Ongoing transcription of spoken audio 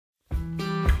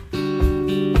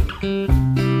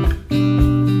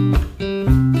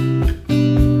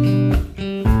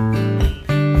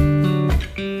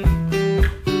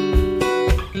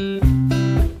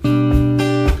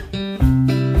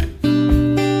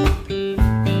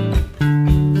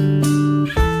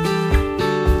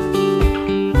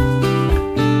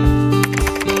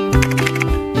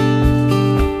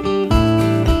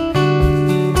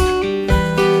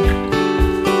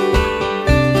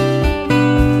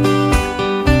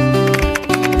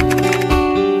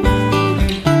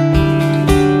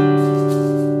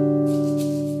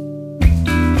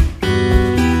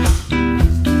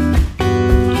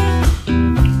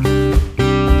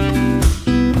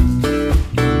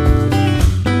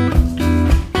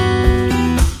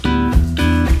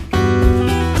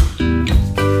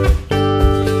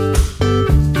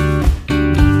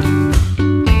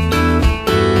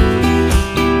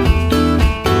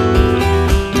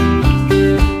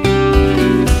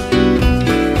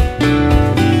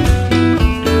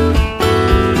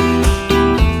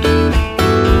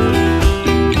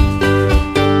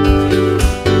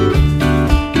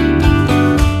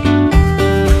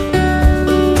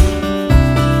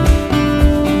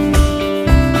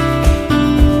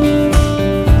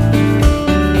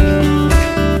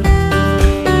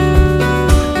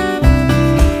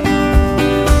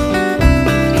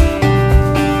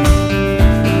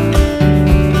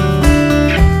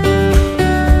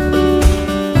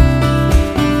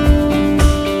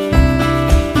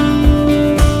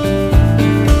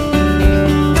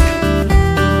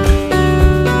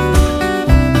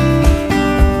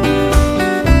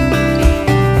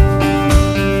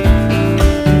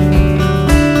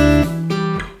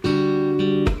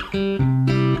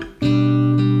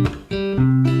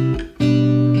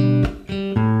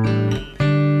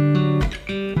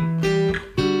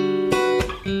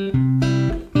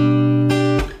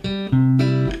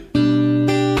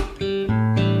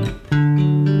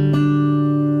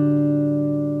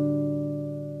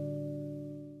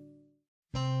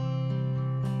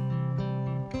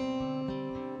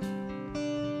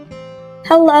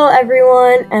Hello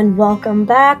everyone, and welcome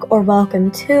back or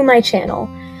welcome to my channel.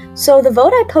 So the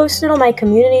vote I posted on my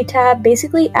community tab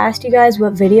basically asked you guys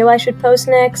what video I should post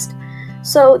next.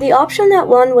 So the option that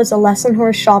won was a Lesson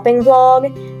Horse shopping vlog,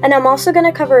 and I'm also going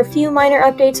to cover a few minor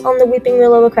updates on the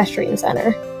𝑒𝑃 Equestrian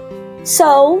Center.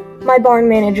 So, my barn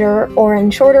manager, or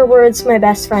in shorter words, my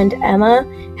best friend Emma,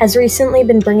 has recently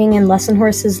been bringing in lesson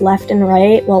horses left and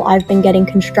right while I've been getting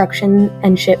construction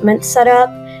and shipments set up.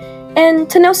 And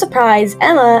to no surprise,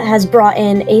 Emma has brought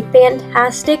in a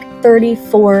fantastic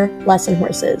 34 lesson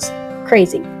horses.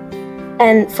 Crazy.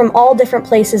 And from all different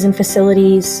places and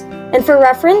facilities. And for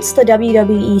reference, the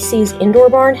WWEC's indoor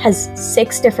barn has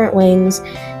 6 different wings,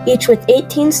 each with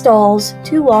 18 stalls,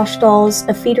 2 wash stalls,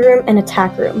 a feeder room, and a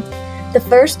tack room. The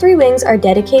first 3 wings are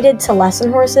dedicated to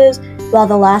lesson horses, while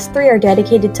the last 3 are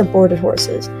dedicated to boarded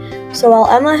horses. So while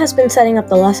Emma has been setting up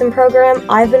the lesson program,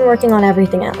 I've been working on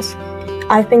everything else.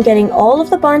 I've been getting all of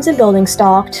the barns and buildings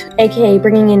stocked, aka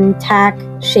bringing in tack,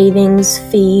 shavings,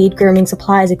 feed, grooming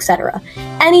supplies, etc.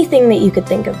 Anything that you could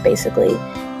think of, basically.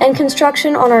 And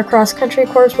construction on our cross-country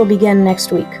course will begin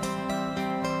next week.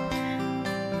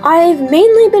 I've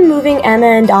mainly been moving Emma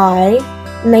and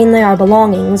mainly our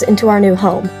belongings, into our new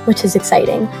home, which is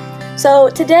exciting. So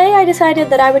today I decided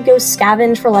that I would go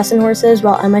scavenge for lesson horses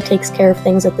while Emma takes care of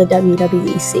things at the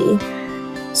WWEC.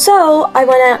 So, I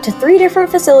went out to 3 different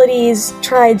facilities,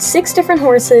 tried 6 different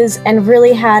horses, and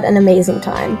really had an amazing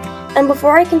time. And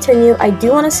before I continue, I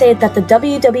do want to say that the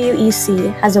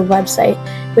WWEC has a website,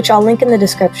 which I'll link in the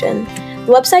description.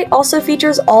 The website also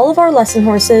features all of our lesson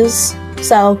horses,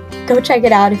 so go check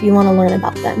it out if you want to learn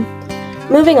about them.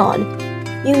 Moving on.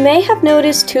 You may have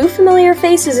noticed 2 familiar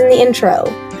faces in the intro.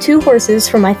 2 horses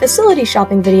from my facility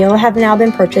shopping video have now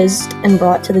been purchased and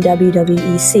brought to the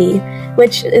WWEC,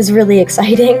 which is really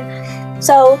exciting.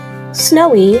 So,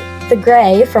 Snowy, the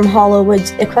gray from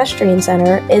Hollowwood's Equestrian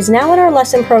Center, is now in our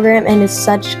lesson program and is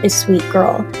such a sweet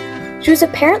girl. She was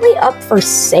apparently up for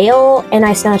sale, and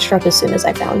I snatched her up as soon as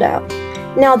I found out.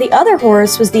 Now, the other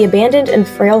horse was the abandoned and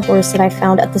frail horse that I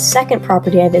found at the second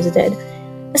property I visited.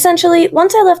 Essentially,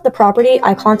 once I left the property,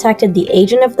 I contacted the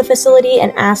agent of the facility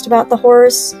and asked about the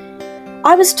horse.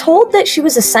 I was told that she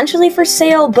was essentially for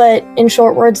sale, but in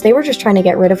short words, they were just trying to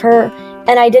get rid of her,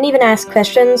 and I didn't even ask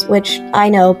questions, which I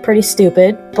know, pretty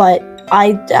stupid, but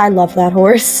I love that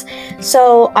horse.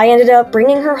 So I ended up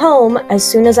bringing her home as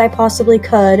soon as I possibly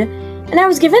could, and I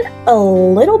was given a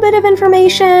little bit of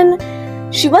information.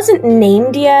 She wasn't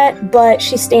named yet, but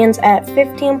she stands at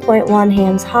 15.1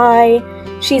 hands high.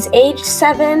 She's aged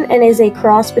 7 and is a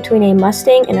cross between a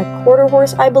Mustang and a quarter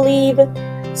horse, I believe.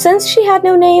 Since she had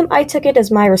no name, I took it as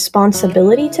my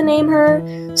responsibility to name her,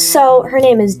 so her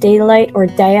name is Daylight, or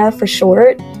Daya for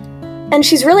short. And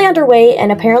she's really underweight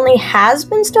and apparently has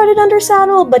been started under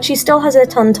saddle, but she still has a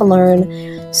ton to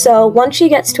learn. So once she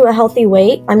gets to a healthy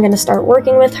weight, I'm going to start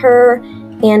working with her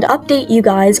and update you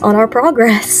guys on our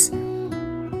progress.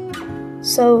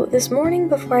 So, this morning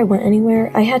before I went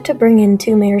anywhere, I had to bring in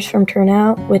 2 mares from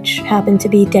turnout, which happened to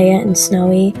be Daya and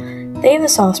Snowy. They have a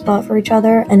soft spot for each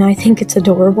other, and I think it's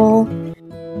adorable.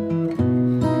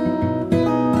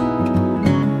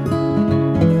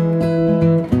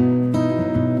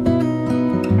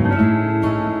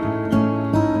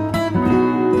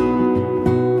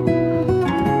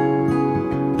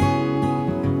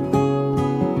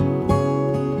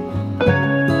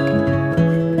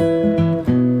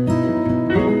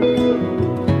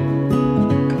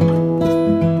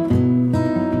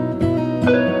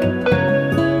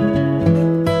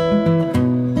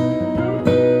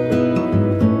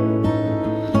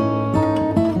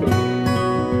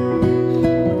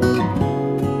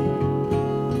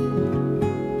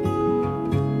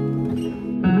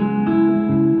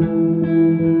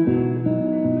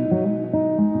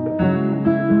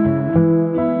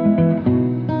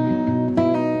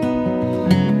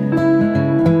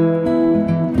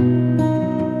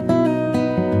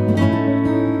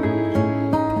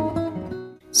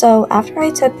 So after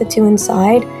I took the 2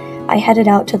 inside, I headed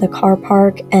out to the car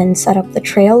park and set up the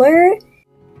trailer.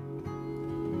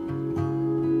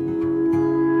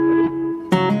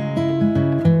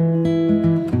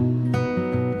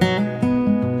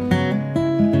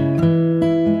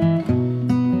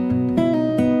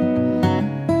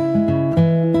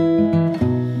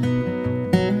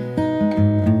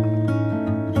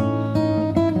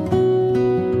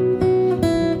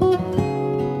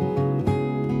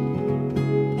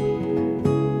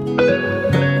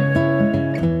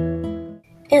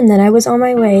 And then I was on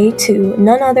my way to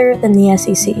none other than the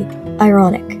SEC.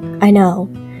 Ironic, I know.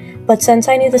 But since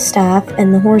I knew the staff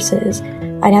and the horses,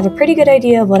 I'd have a pretty good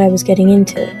idea of what I was getting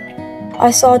into. I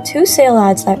saw two sale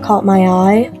ads that caught my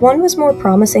eye. One was more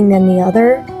promising than the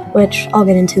other, which I'll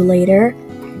get into later.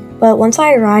 But once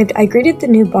I arrived, I greeted the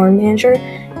new barn manager,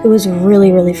 who was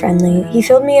really friendly. He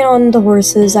filled me in on the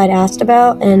horses I'd asked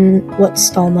about and what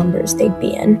stall numbers they'd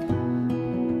be in.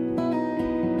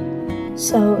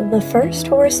 So the first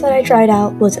horse that I tried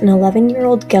out was an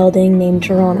 11-year-old gelding named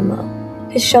Geronimo.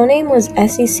 His show name was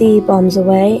SSO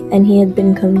𝑀𝑒, and he had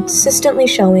been consistently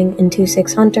showing in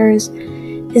 2-6 hunters.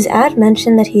 His ad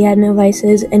mentioned that he had no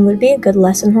vices and would be a good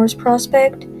lesson horse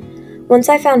prospect. Once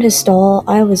I found his stall,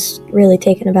 I was really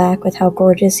taken aback with how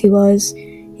gorgeous he was.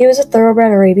 He was a thoroughbred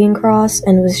Arabian cross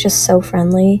and was just so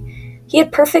friendly. He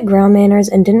had perfect ground manners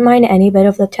and didn't mind any bit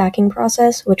of the tacking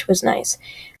process, which was nice.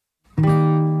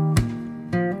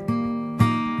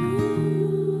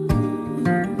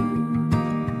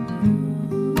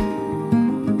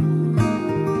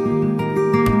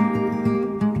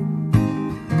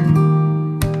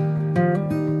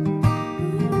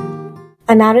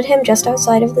 I mounted him just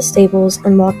outside of the stables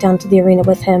and walked down to the arena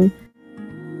with him.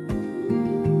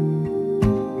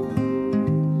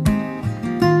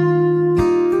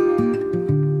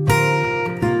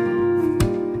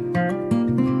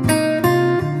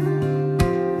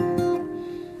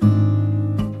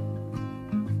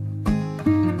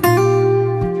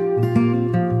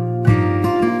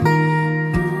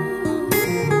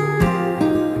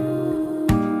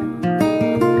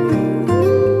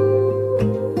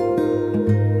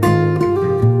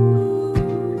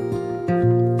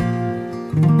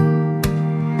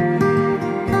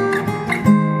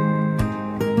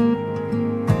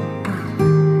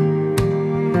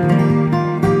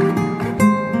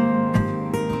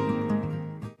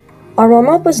 Our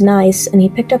warm-up was nice, and he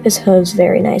picked up his hooves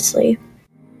very nicely.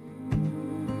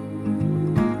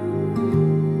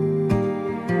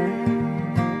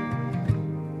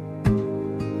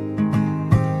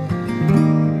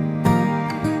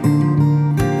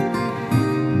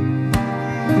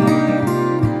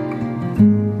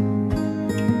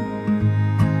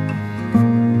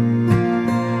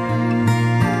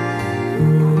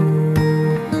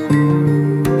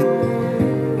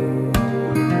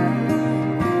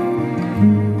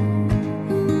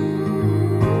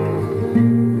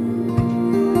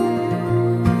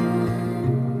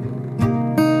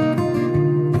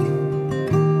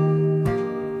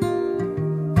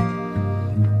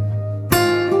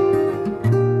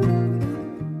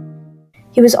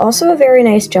 He was also a very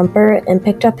nice jumper and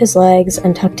picked up his legs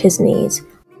and tucked his knees.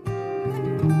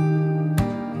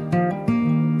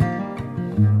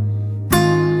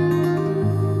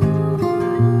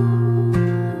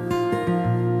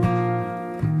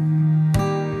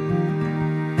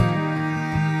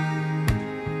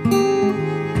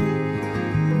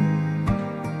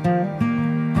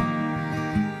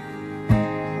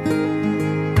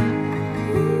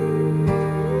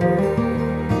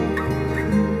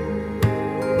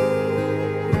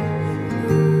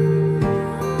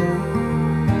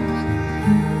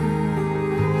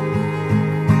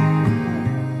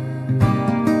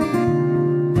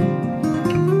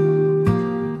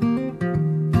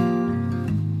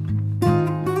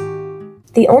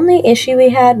 The only issue we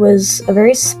had was a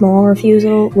very small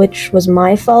refusal, which was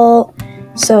my fault,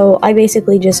 so I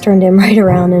basically just turned him right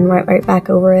around and went right back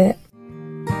over it.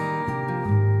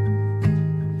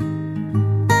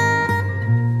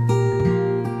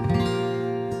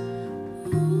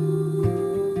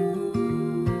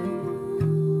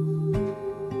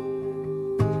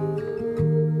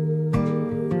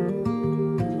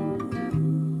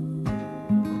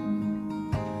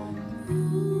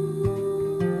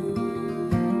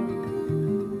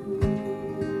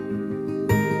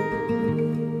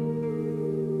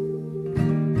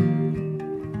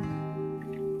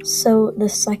 So the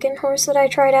second horse that I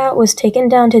tried out was taken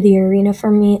down to the arena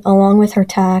for me along with her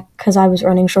tack because I was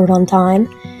running short on time.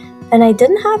 And I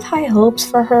didn't have high hopes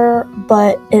for her,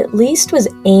 but at least was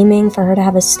aiming for her to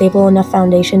have a stable enough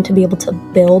foundation to be able to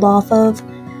build off of.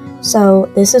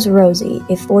 So this is Rosie,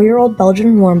 a 4-year-old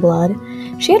Belgian warm blood.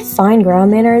 She had fine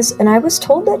ground manners, and I was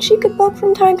told that she could buck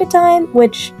from time to time,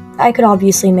 which I could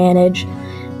obviously manage.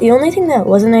 The only thing that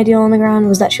wasn't ideal on the ground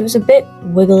was that she was a bit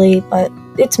wiggly, but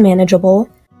it's manageable.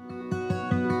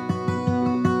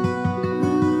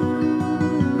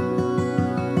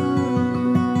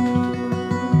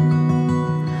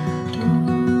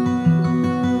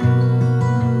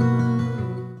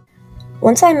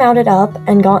 Once I mounted up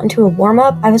and got into a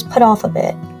warm-up, I was put off a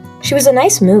bit. She was a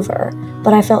nice mover,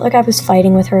 but I felt like I was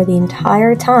fighting with her the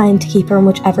entire time to keep her in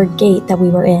whichever gait that we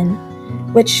were in,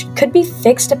 which could be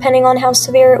fixed depending on how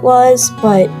severe it was,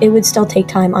 but it would still take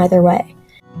time either way.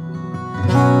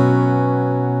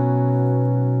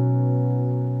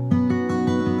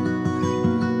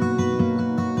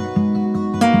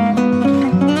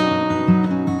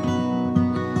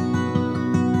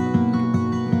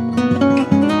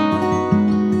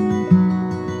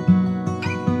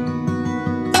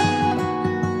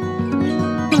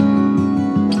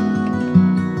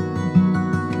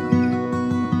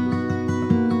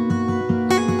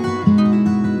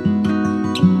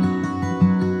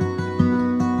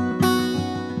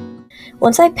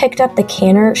 Once I picked up the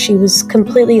canter, she was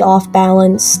completely off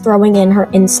balance, throwing in her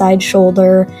inside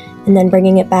shoulder and then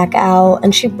bringing it back out,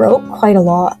 and she broke quite a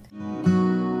lot.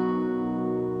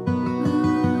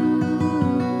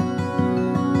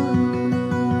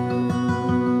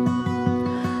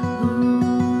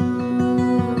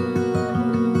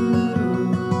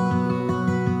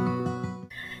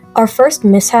 Our first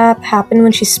mishap happened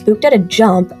when she spooked at a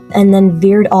jump and then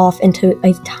veered off into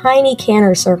a tiny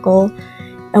canter circle,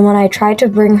 and when I tried to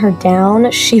bring her down,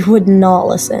 she would not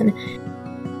listen.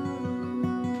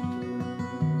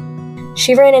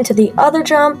 She ran into the other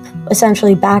jump,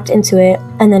 essentially backed into it,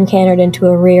 and then cantered into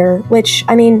a rear, which,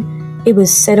 I mean, it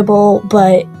was sittable,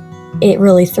 but it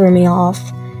really threw me off.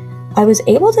 I was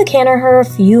able to canter her a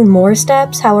few more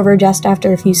steps, however, just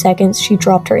after a few seconds, she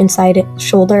dropped her inside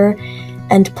shoulder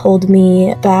and pulled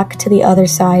me back to the other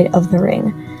side of the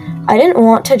ring. I didn't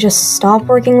want to just stop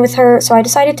working with her, so I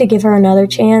decided to give her another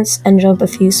chance and jump a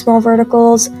few small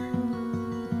verticals.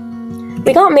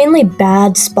 We got mainly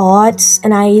bad spots,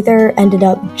 and I either ended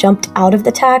up jumped out of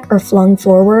the tack or flung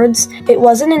forwards. It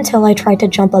wasn't until I tried to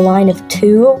jump a line of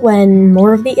 2 when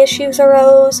more of the issues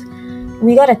arose.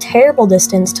 We got a terrible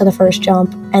distance to the first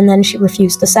jump, and then she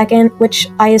refused the second, which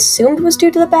I assumed was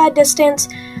due to the bad distance,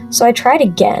 so I tried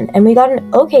again, and we got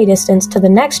an okay distance to the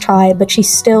next try, but she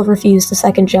still refused the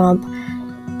second jump.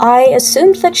 I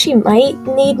assumed that she might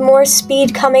need more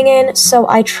speed coming in, so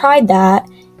I tried that,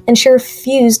 and she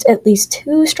refused at least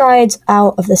 2 strides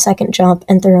out of the second jump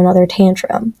and threw another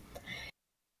tantrum.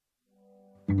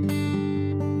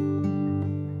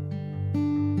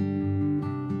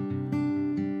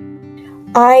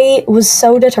 I was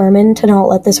so determined to not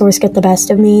let this horse get the best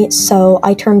of me, so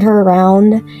I turned her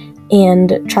around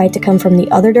and tried to come from the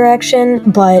other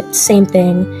direction, but same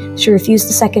thing. She refused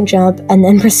the second jump and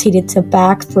then proceeded to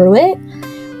back through it.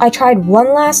 I tried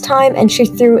one last time and she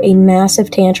threw a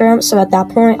massive tantrum, so at that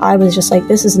point I was just like,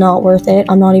 this is not worth it.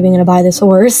 I'm not even gonna buy this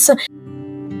horse.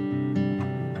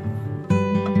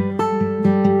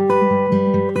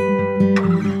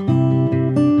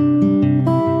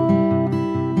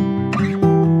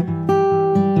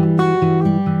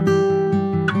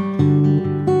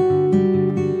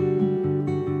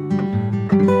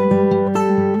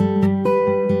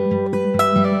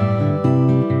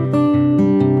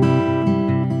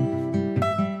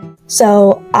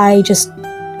 So I just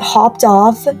hopped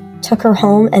off, took her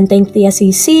home, and thanked the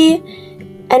SEC.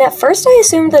 And at first I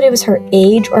assumed that it was her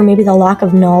age or maybe the lack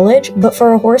of knowledge, but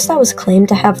for a horse that was claimed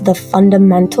to have the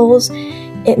fundamentals,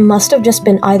 it must have just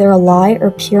been either a lie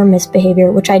or pure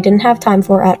misbehavior, which I didn't have time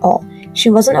for at all. She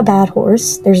wasn't a bad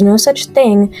horse, there's no such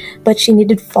thing, but she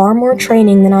needed far more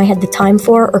training than I had the time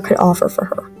for or could offer for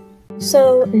her.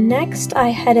 So next I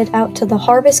headed out to the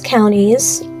harvest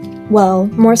counties, well,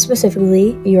 more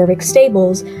specifically, Jorvik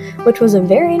Stables, which was a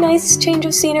very nice change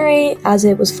of scenery as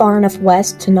it was far enough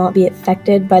west to not be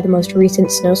affected by the most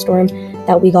recent snowstorm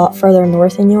that we got further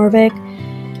north in Jorvik.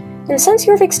 And since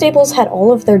Jorvik Stables had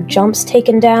all of their jumps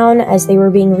taken down as they were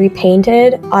being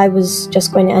repainted, I was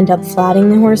just going to end up flatting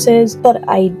the horses, but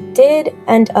I did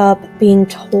end up being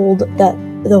told that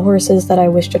the horses that I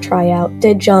wished to try out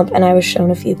did jump, and I was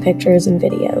shown a few pictures and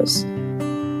videos.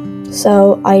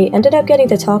 So I ended up getting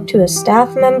to talk to a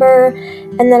staff member,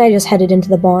 and then I just headed into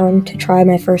the barn to try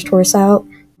my first horse out.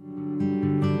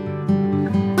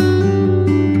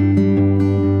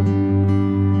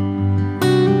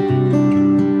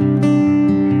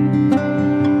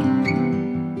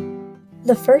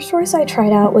 The first horse I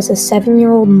tried out was a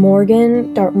 7-year-old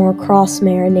Morgan Dartmoor cross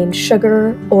mare named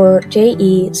Sugar, or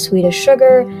J.E. Swedish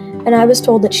Sugar, and I was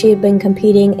told that she had been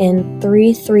competing in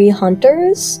 3-3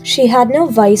 Hunters. She had no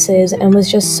vices and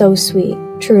was just so sweet,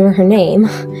 true to her name.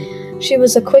 She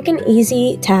was a quick and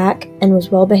easy tack and was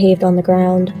well behaved on the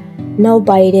ground. No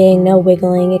biting, no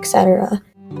wiggling, etc.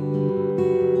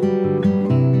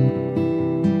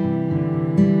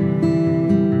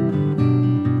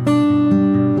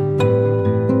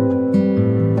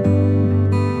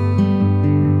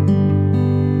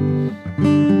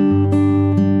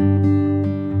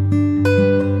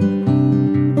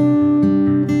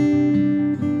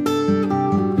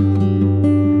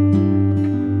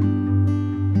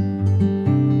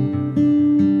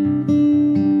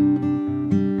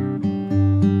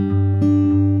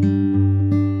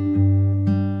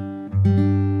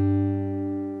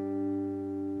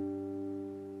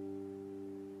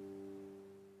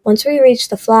 Once we reached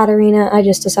the flat arena, I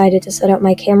just decided to set up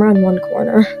my camera in one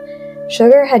corner.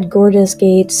 Sugar had gorgeous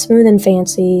gait, smooth and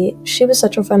fancy. She was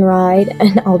such a fun ride,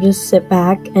 and I'll just sit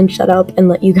back and shut up and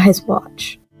let you guys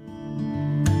watch.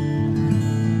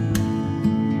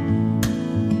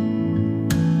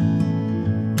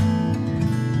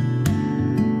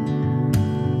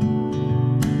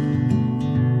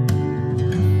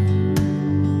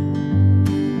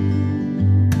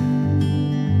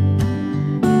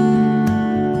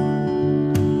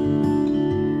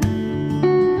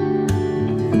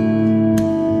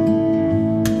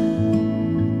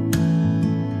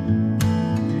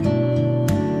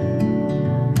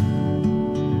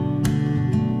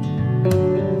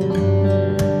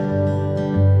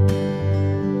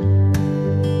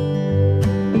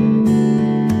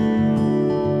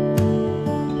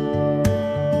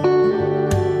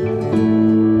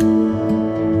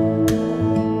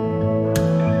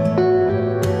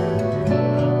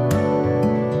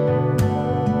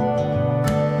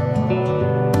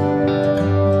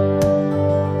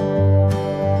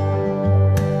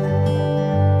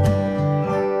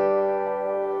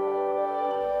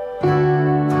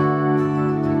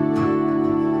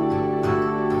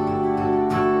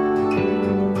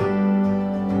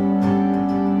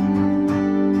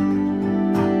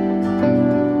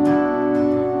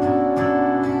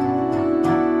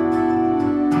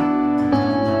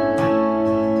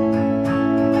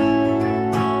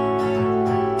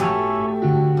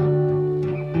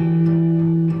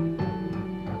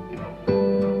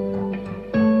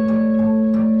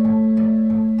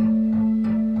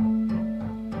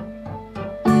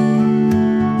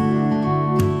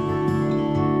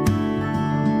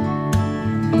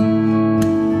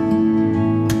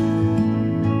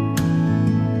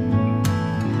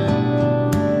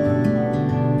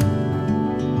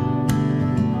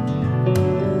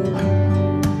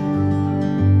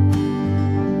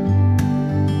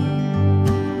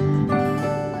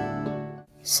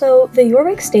 So the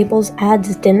Jorvik Staples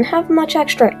ads didn't have much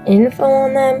extra info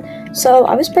on them, so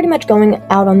I was pretty much going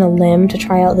out on a limb to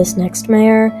try out this next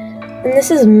mare. And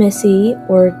this is Missy,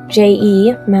 or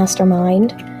J.E.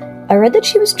 Mastermind. I read that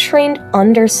she was trained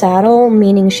under saddle,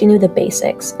 meaning she knew the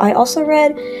basics. I also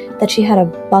read that she had a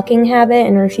bucking habit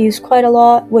and refused quite a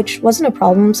lot, which wasn't a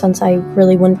problem since I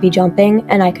really wouldn't be jumping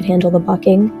and I could handle the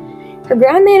bucking. Her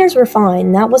ground manners were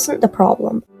fine, that wasn't the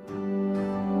problem.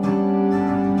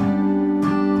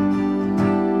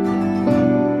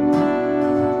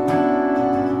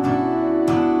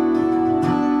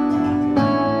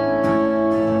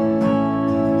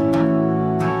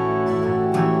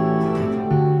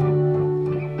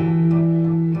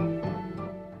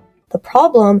 The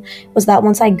problem was that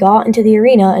once I got into the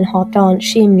arena and hopped on,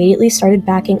 she immediately started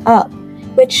backing up,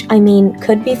 which, I mean,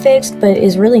 could be fixed, but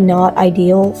is really not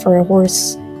ideal for a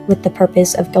horse with the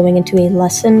purpose of going into a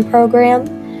lesson program.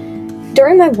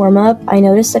 During my warm-up, I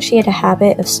noticed that she had a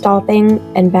habit of stopping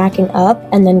and backing up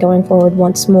and then going forward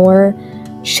once more.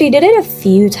 She did it a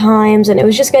few times, and it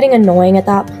was just getting annoying at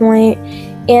that point,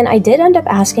 and I did end up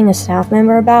asking a staff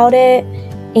member about it,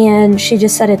 and she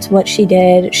just said it's what she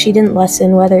did. She didn't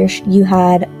lesson whether you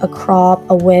had a crop,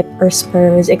 a whip, or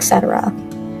spurs, etc.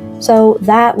 So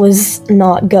that was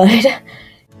not good.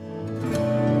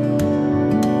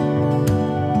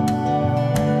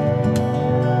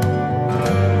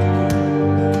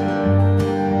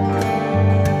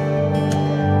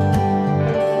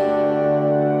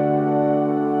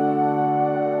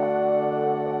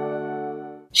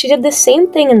 She did the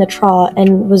same thing in the trot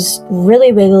and was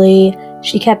really wiggly.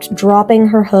 She kept dropping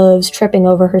her hooves, tripping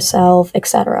over herself,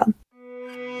 etc.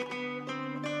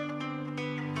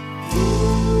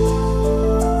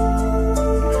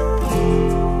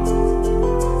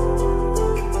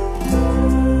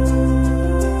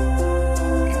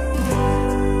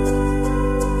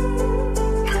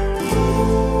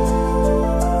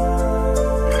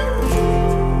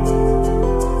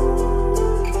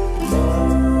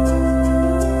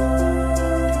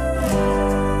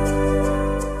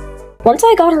 Once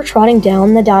I got her trotting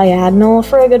down the diagonal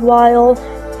for a good while,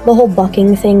 the whole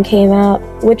bucking thing came out,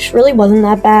 which really wasn't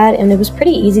that bad, and it was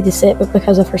pretty easy to sit, but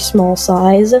because of her small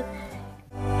size.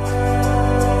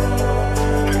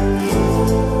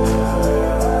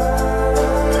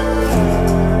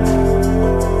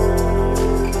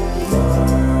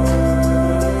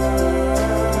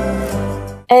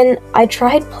 And I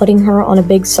tried putting her on a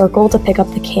big circle to pick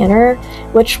up the canter,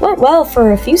 which went well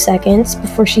for a few seconds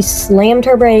before she slammed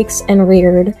her brakes and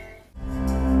reared.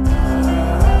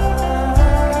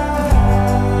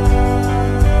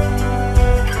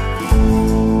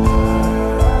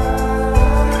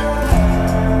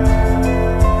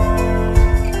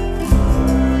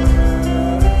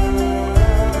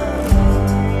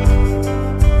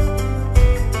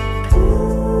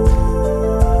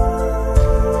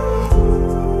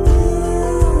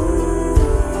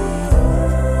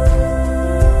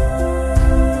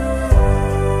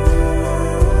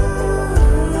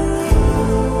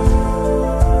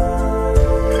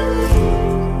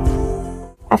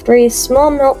 After a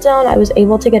small meltdown, I was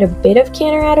able to get a bit of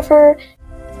canter out of her.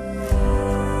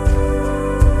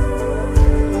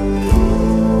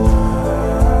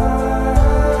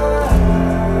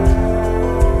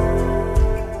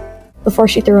 Before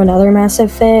she threw another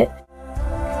massive fit.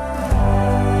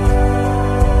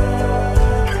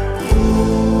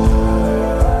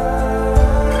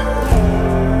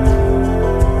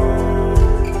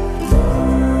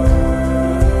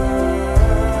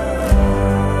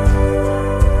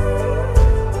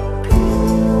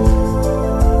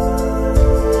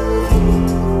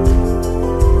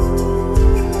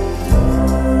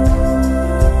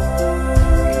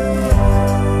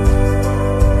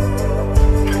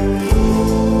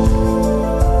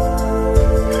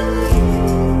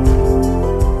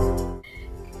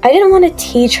 I didn't want to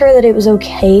teach her that it was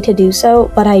okay to do so,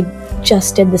 but I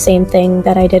just did the same thing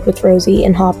that I did with Rosie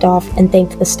and hopped off and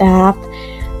thanked the staff.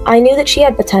 I knew that she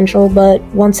had potential, but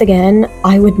once again,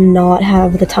 I would not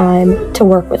have the time to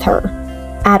work with her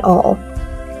at all.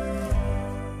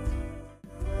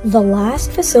 The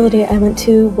last facility I went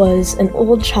to was an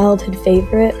old childhood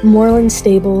favorite, Moreland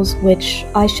Stables, which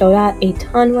I showed at a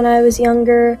ton when I was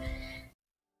younger.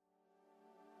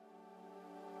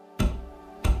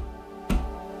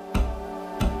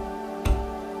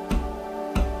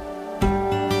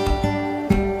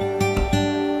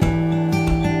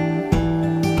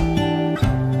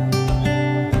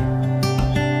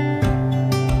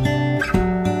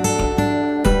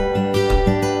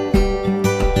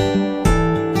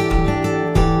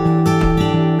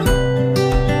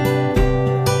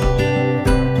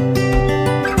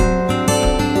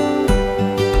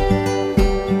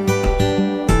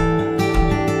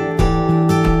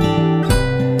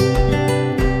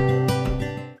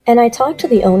 And I talked to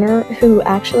the owner, who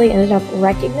actually ended up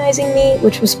recognizing me,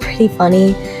 which was pretty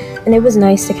funny, and it was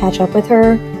nice to catch up with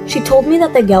her. She told me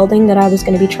that the gelding that I was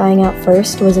going to be trying out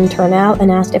first was in turnout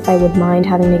and asked if I would mind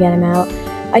having to get him out.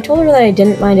 I told her that I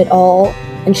didn't mind at all,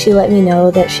 and she let me know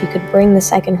that she could bring the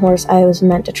second horse I was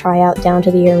meant to try out down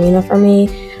to the arena for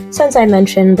me, since I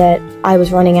mentioned that I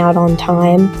was running out on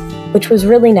time, which was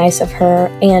really nice of her,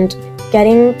 and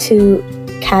getting to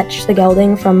catch the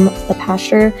gelding from the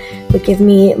pasture would give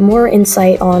me more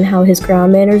insight on how his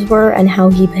ground manners were and how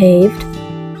he behaved.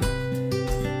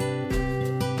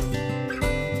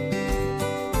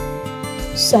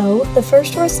 So, the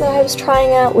first horse that I was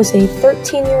trying out was a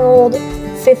 13-year-old,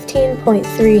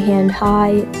 15.3 hand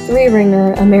high,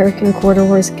 3-ringer American quarter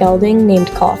horse gelding named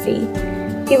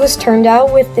Kofi. He was turned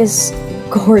out with this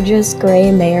gorgeous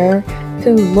gray mare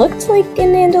who looked like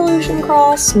an Andalusian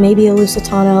cross, maybe a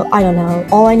Lusitano, I don't know.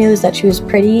 All I know is that she was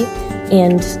pretty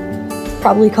and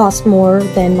probably cost more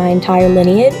than my entire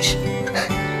lineage.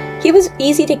 He was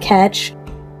easy to catch,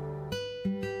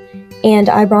 and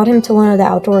I brought him to one of the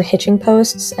outdoor hitching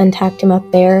posts and tacked him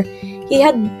up there. He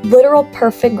had literal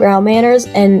perfect ground manners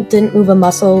and didn't move a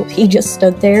muscle. He just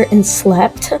stood there and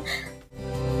slept.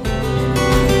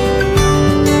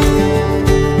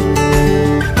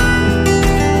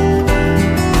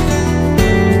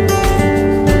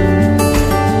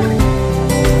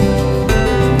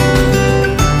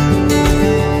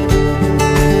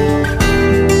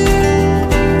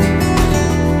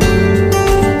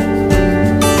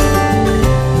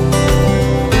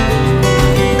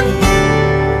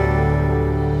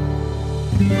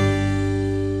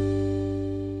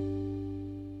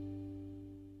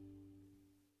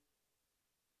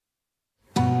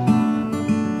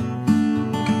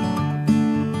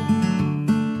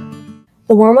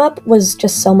 The warm-up was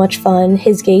just so much fun.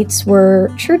 His gaits were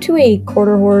true to a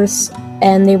quarter horse,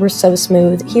 and they were so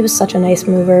smooth. He was such a nice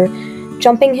mover.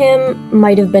 Jumping him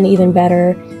might have been even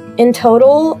better. In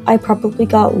total, I probably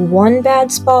got one bad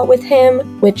spot with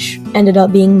him, which ended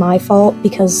up being my fault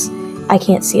because I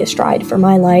can't see a stride for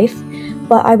my life.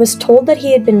 But I was told that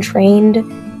he had been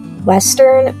trained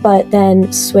Western, but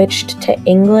then switched to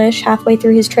English halfway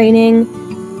through his training,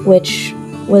 which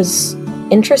was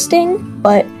interesting,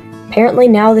 but apparently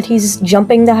now that he's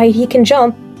jumping the height he can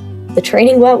jump, the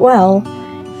training went well,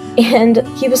 and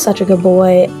he was such a good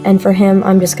boy, and for him,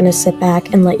 I'm just gonna sit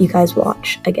back and let you guys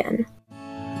watch again.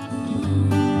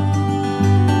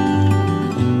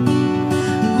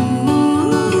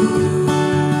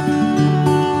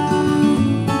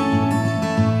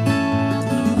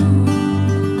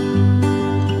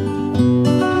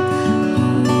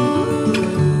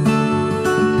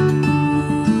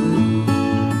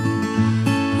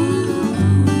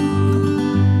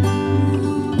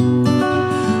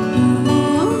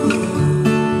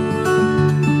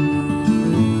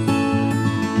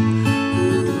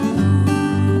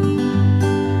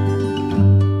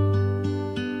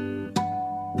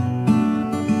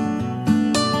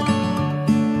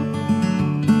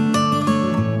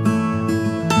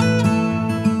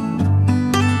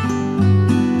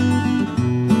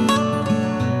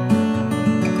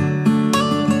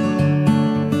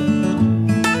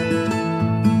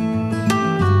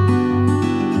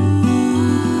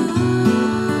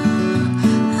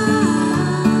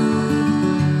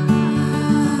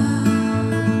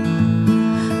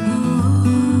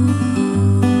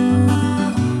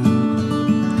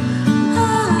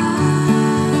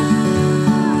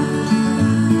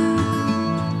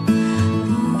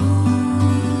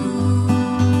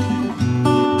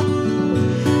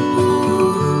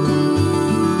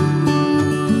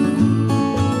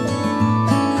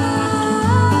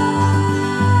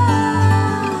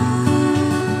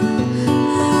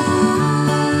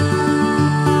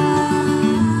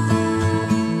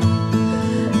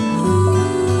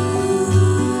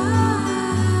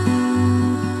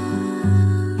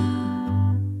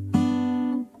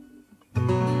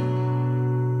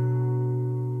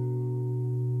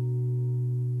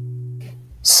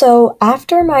 So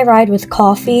after my ride with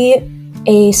Kofi,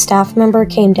 a staff member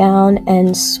came down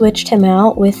and switched him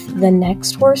out with the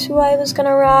next horse who I was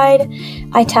gonna ride.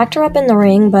 I tacked her up in the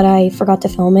ring, but I forgot to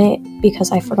film it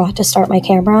because I forgot to start my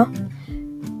camera.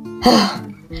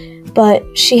 But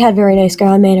she had very nice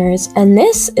ground manners, and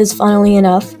this is, funnily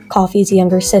enough, Kofi's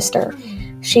younger sister.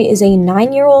 She is a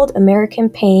 9-year-old American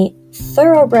Paint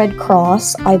thoroughbred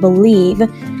cross, I believe,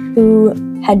 who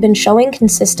had been showing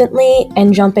consistently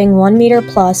and jumping 1 meter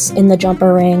plus in the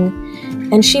jumper ring,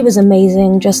 and she was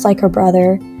amazing, just like her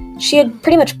brother. She had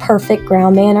pretty much perfect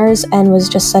ground manners and was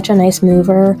just such a nice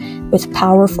mover with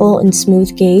powerful and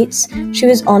smooth gaits. She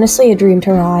was honestly a dream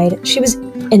to ride. She was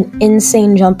an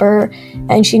insane jumper,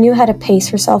 and she knew how to pace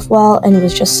herself well and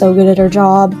was just so good at her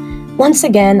job. Once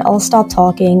again, I'll stop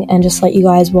talking and just let you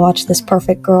guys watch this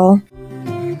perfect girl.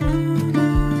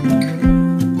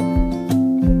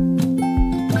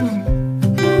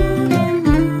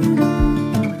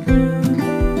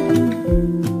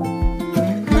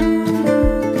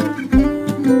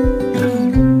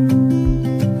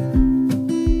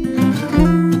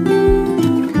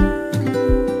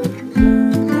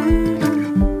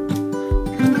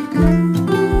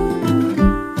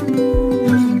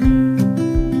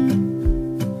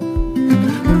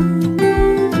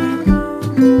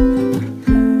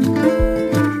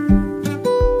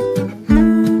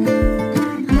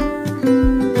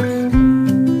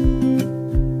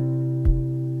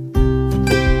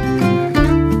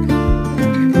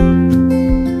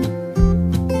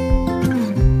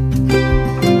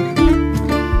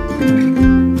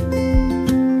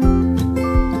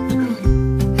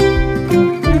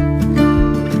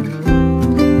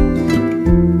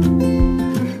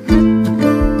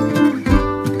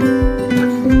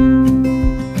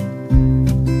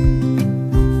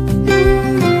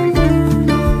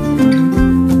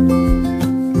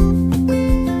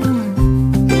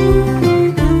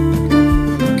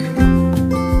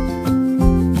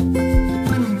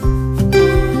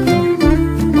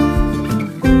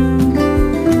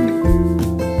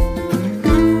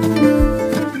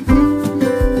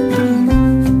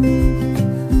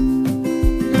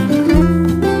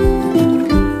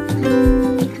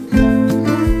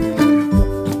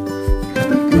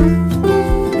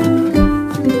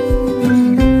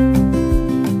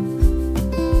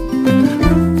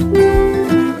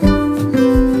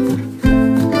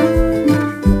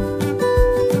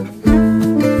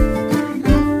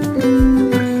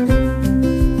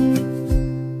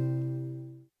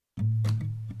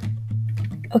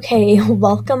 Okay,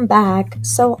 welcome back.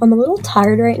 So I'm a little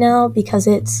tired right now because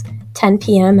it's 10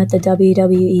 p.m. at the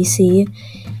WWEC.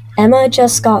 Emma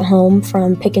just got home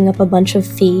from picking up a bunch of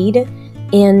feed,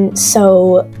 and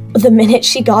so the minute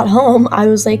she got home, I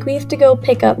was like, we have to go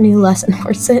pick up new lesson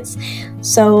horses.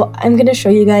 So I'm gonna show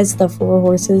you guys the 4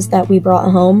 horses that we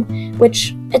brought home,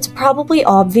 which it's probably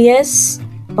obvious,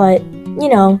 but you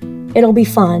know, it'll be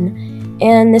fun.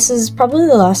 And this is probably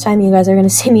the last time you guys are gonna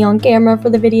see me on camera for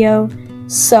the video.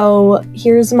 So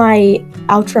here's my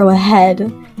outro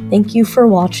ahead. Thank you for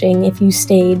watching if you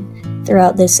stayed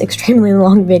throughout this extremely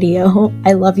long video.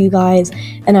 I love you guys,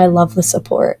 and I love the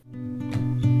support.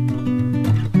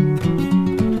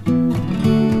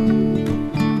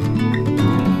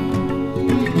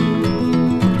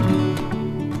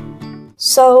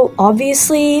 So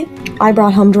obviously, I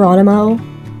brought home Geronimo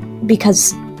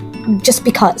just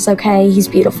because, okay? He's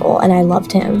beautiful, and I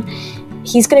loved him.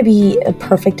 He's going to be a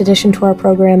perfect addition to our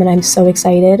program, and I'm so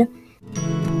excited.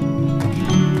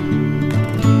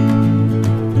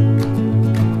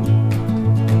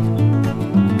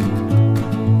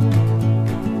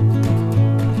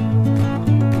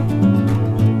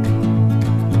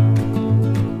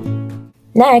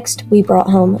 Next, we brought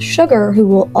home Sugar, who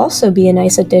will also be a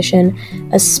nice addition,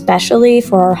 especially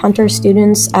for our hunter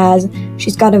students, as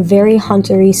she's got a very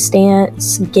huntery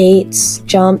stance, gaits,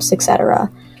 jumps,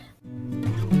 etc.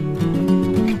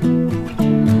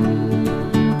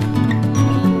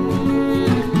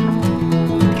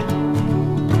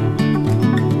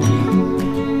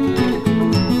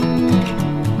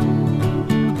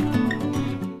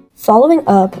 Following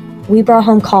up, we brought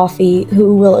home Kofi,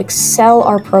 who will excel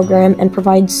our program and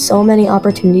provide so many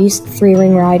opportunities to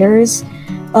 3-ring riders.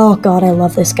 Oh god, I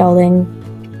love this gelding.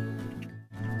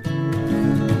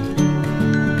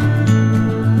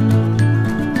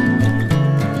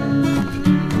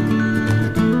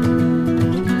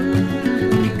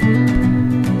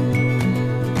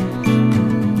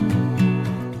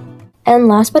 And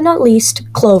last but not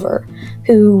least, Clover,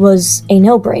 who was a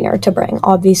no-brainer to bring,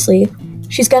 obviously.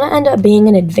 She's gonna end up being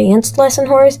an advanced lesson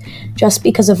horse just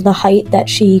because of the height that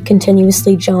she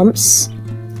continuously jumps,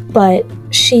 but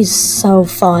she's so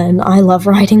fun. I love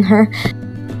riding her.